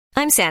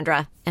I'm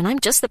Sandra, and I'm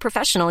just the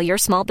professional your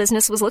small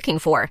business was looking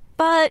for.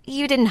 But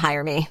you didn't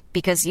hire me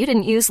because you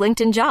didn't use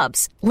LinkedIn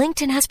Jobs.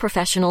 LinkedIn has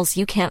professionals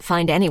you can't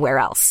find anywhere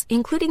else,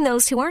 including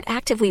those who aren't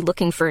actively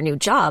looking for a new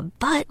job,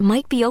 but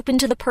might be open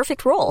to the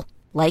perfect role,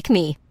 like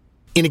me.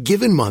 In a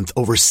given month,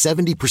 over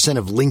 70%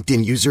 of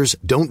LinkedIn users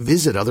don't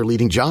visit other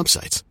leading job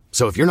sites.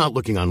 So if you're not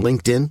looking on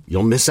LinkedIn,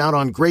 you'll miss out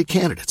on great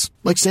candidates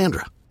like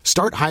Sandra.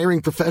 Start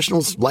hiring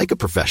professionals like a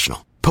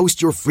professional.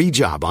 Post your free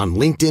job on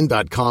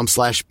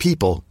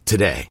linkedin.com/people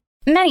today.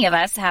 Many of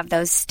us have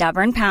those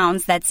stubborn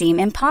pounds that seem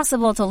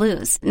impossible to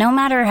lose, no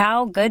matter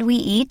how good we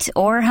eat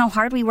or how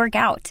hard we work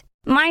out.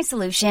 My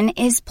solution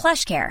is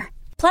PlushCare.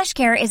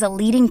 PlushCare is a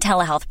leading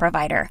telehealth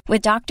provider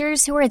with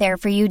doctors who are there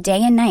for you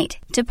day and night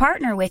to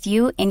partner with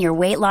you in your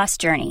weight loss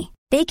journey.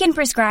 They can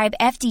prescribe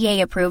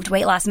FDA-approved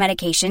weight loss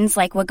medications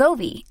like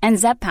Wegovy and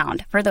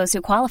Zepbound for those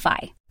who qualify.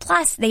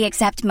 Plus, they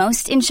accept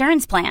most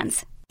insurance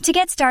plans. To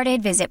get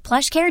started, visit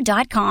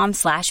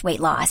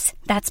plushcare.com/weightloss.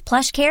 That's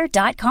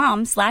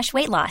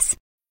plushcare.com/weightloss.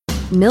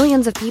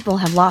 Millions of people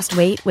have lost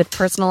weight with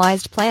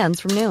personalized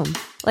plans from Noom.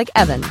 Like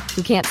Evan,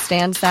 who can't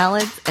stand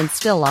salads and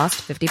still lost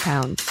 50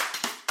 pounds.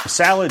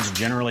 Salads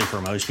generally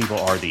for most people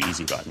are the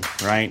easy button,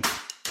 right?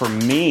 For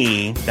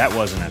me, that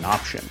wasn't an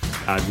option.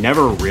 I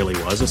never really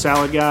was a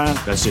salad guy.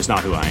 That's just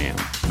not who I am.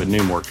 But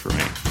Noom worked for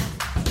me.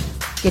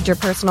 Get your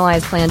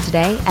personalized plan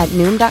today at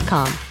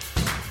Noom.com.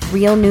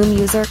 Real Noom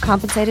user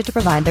compensated to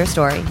provide their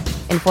story.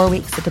 In 4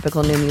 weeks, the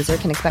typical Noom user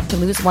can expect to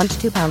lose 1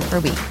 to 2 pounds per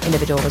week.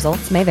 Individual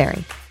results may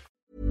vary.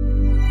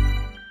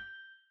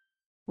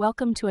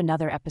 Welcome to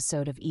another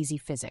episode of Easy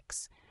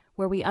Physics,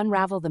 where we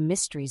unravel the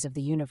mysteries of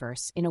the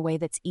universe in a way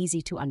that's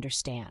easy to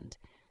understand.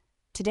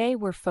 Today,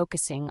 we're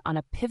focusing on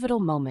a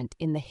pivotal moment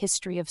in the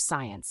history of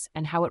science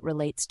and how it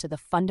relates to the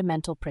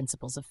fundamental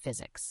principles of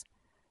physics.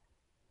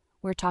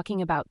 We're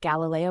talking about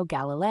Galileo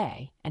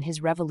Galilei and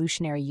his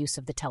revolutionary use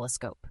of the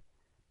telescope.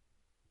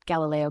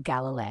 Galileo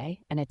Galilei,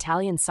 an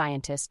Italian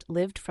scientist,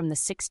 lived from the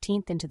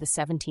 16th into the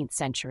 17th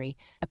century,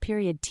 a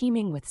period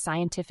teeming with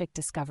scientific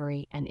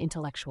discovery and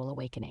intellectual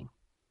awakening.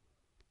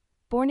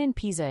 Born in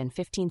Pisa in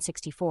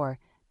 1564,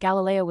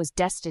 Galileo was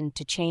destined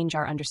to change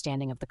our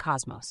understanding of the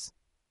cosmos.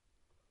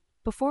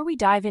 Before we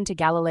dive into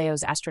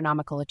Galileo's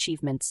astronomical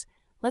achievements,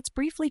 let's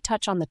briefly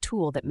touch on the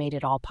tool that made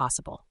it all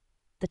possible: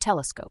 the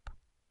telescope.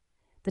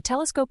 The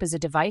telescope is a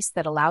device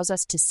that allows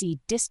us to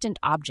see distant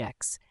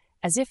objects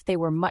as if they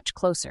were much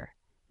closer,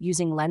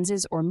 using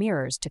lenses or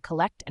mirrors to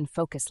collect and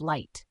focus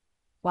light.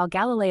 While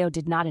Galileo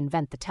did not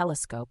invent the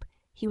telescope,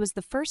 he was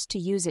the first to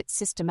use it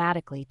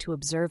systematically to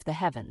observe the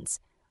heavens,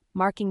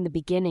 marking the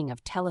beginning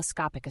of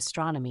telescopic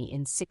astronomy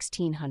in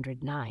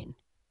 1609.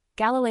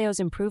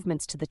 Galileo's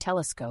improvements to the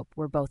telescope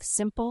were both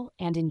simple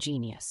and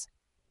ingenious.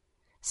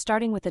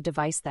 Starting with a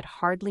device that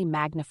hardly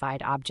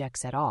magnified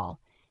objects at all,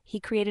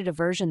 he created a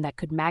version that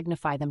could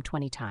magnify them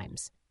 20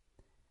 times.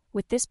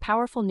 With this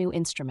powerful new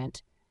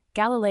instrument,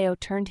 Galileo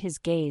turned his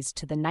gaze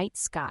to the night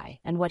sky,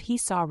 and what he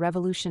saw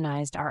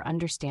revolutionized our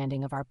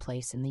understanding of our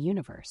place in the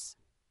universe.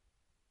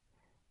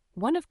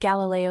 One of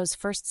Galileo's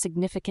first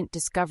significant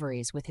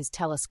discoveries with his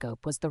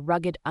telescope was the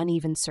rugged,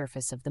 uneven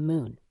surface of the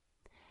moon.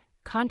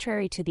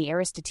 Contrary to the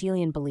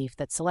Aristotelian belief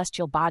that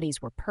celestial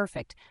bodies were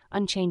perfect,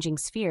 unchanging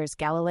spheres,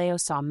 Galileo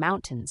saw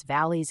mountains,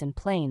 valleys, and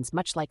plains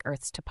much like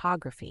Earth's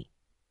topography.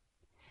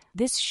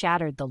 This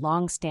shattered the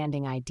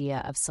long-standing idea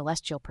of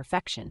celestial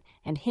perfection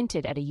and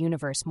hinted at a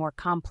universe more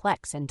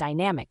complex and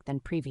dynamic than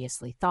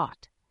previously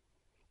thought.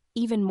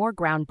 Even more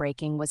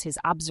groundbreaking was his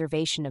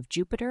observation of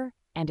Jupiter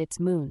and its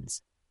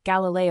moons.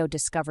 Galileo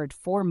discovered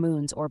 4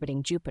 moons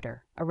orbiting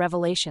Jupiter, a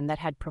revelation that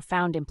had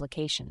profound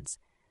implications.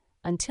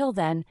 Until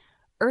then,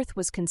 Earth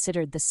was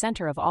considered the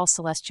center of all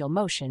celestial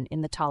motion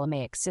in the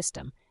Ptolemaic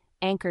system,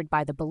 anchored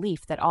by the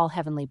belief that all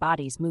heavenly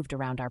bodies moved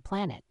around our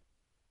planet.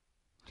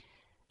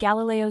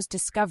 Galileo's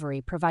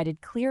discovery provided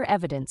clear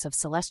evidence of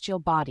celestial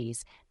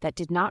bodies that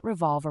did not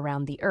revolve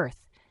around the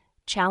Earth,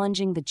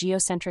 challenging the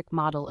geocentric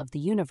model of the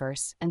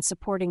universe and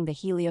supporting the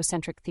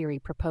heliocentric theory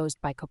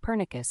proposed by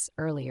Copernicus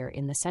earlier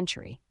in the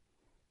century.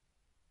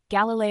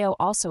 Galileo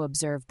also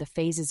observed the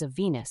phases of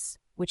Venus,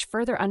 which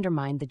further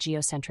undermined the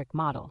geocentric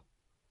model.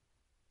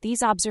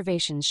 These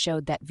observations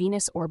showed that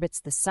Venus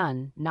orbits the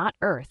Sun, not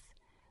Earth,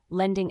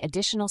 lending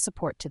additional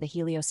support to the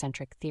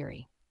heliocentric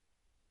theory.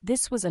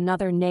 This was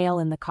another nail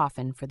in the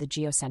coffin for the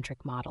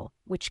geocentric model,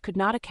 which could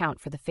not account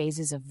for the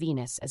phases of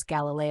Venus as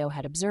Galileo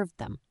had observed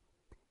them.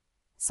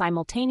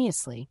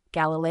 Simultaneously,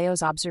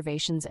 Galileo's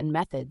observations and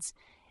methods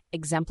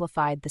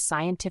exemplified the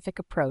scientific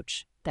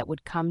approach that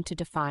would come to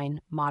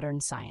define modern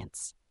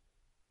science.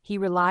 He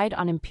relied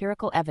on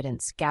empirical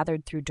evidence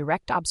gathered through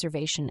direct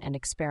observation and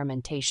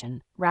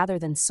experimentation, rather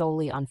than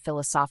solely on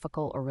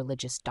philosophical or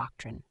religious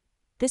doctrine.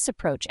 This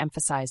approach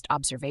emphasized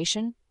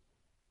observation,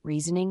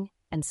 reasoning,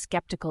 and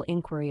skeptical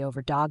inquiry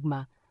over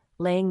dogma,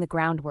 laying the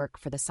groundwork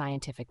for the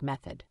scientific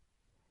method.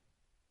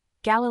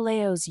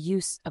 Galileo's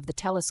use of the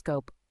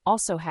telescope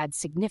also had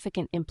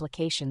significant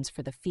implications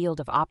for the field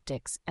of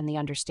optics and the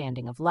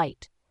understanding of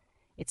light.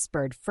 It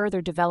spurred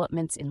further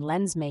developments in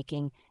lens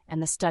making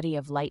and the study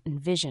of light and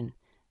vision,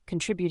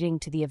 contributing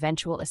to the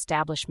eventual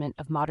establishment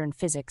of modern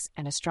physics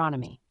and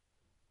astronomy.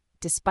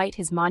 Despite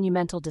his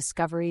monumental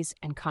discoveries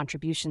and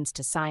contributions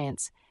to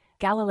science,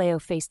 Galileo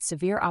faced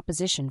severe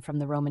opposition from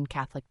the Roman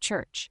Catholic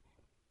Church.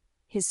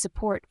 His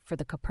support for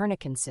the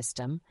Copernican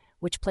system,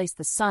 which placed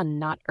the sun,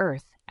 not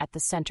Earth, at the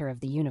center of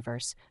the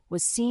universe,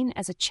 was seen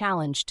as a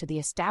challenge to the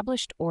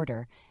established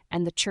order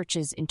and the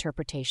Church's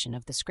interpretation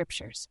of the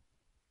Scriptures.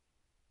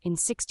 In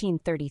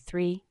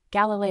 1633,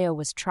 Galileo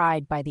was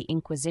tried by the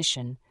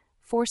Inquisition,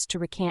 forced to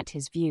recant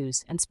his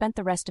views, and spent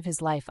the rest of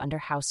his life under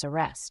house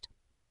arrest.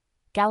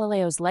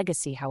 Galileo's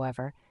legacy,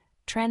 however,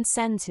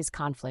 transcends his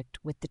conflict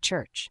with the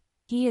Church.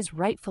 He is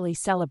rightfully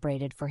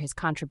celebrated for his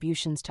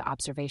contributions to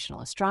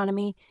observational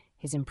astronomy,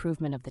 his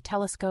improvement of the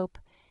telescope,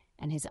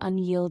 and his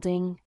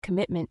unyielding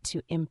commitment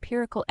to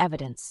empirical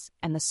evidence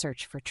and the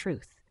search for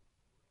truth.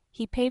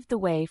 He paved the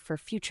way for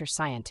future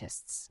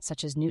scientists,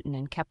 such as Newton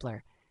and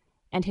Kepler,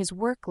 and his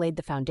work laid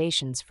the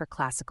foundations for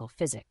classical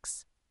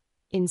physics.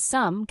 In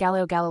sum,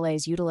 Galileo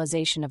Galilei's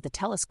utilization of the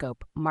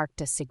telescope marked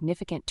a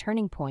significant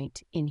turning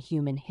point in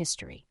human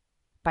history.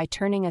 By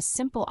turning a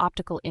simple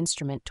optical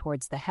instrument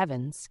towards the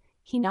heavens,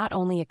 he not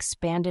only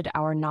expanded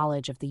our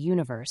knowledge of the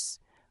universe,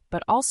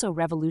 but also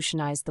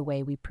revolutionized the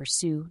way we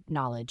pursue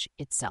knowledge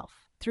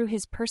itself. Through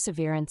his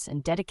perseverance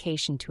and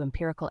dedication to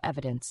empirical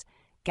evidence,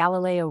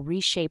 Galileo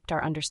reshaped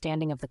our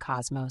understanding of the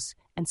cosmos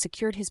and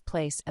secured his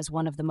place as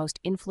one of the most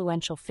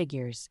influential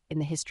figures in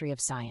the history of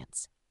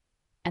science.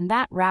 And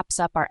that wraps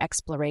up our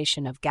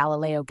exploration of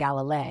Galileo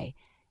Galilei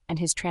and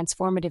his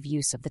transformative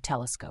use of the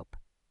telescope.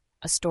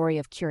 A story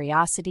of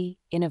curiosity,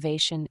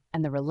 innovation,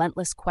 and the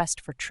relentless quest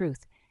for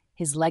truth,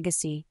 his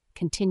legacy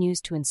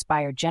continues to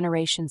inspire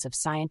generations of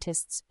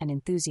scientists and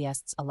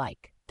enthusiasts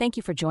alike. Thank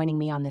you for joining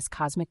me on this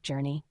cosmic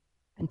journey.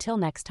 Until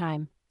next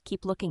time,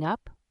 keep looking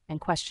up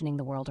and questioning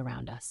the world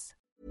around us.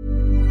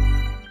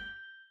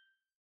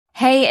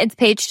 Hey, it's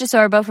Paige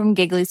DeSorbo from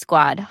Giggly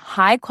Squad.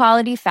 High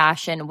quality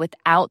fashion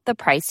without the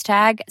price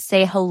tag.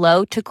 Say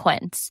hello to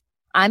Quince.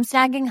 I'm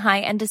snagging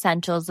high-end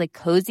essentials like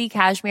cozy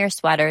cashmere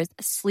sweaters,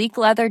 sleek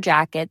leather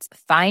jackets,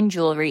 fine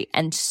jewelry,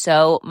 and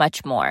so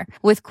much more.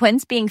 With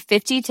Quince being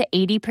 50 to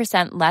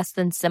 80% less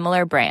than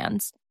similar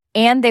brands.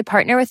 And they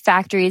partner with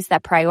factories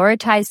that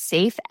prioritize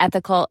safe,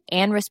 ethical,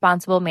 and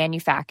responsible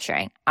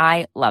manufacturing.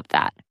 I love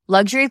that.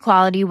 Luxury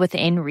quality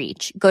within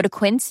reach. Go to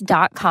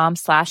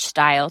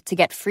quince.com/style to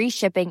get free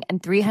shipping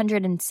and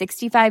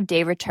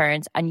 365-day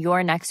returns on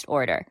your next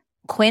order.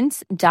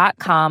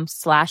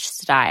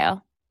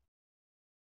 Quince.com/style.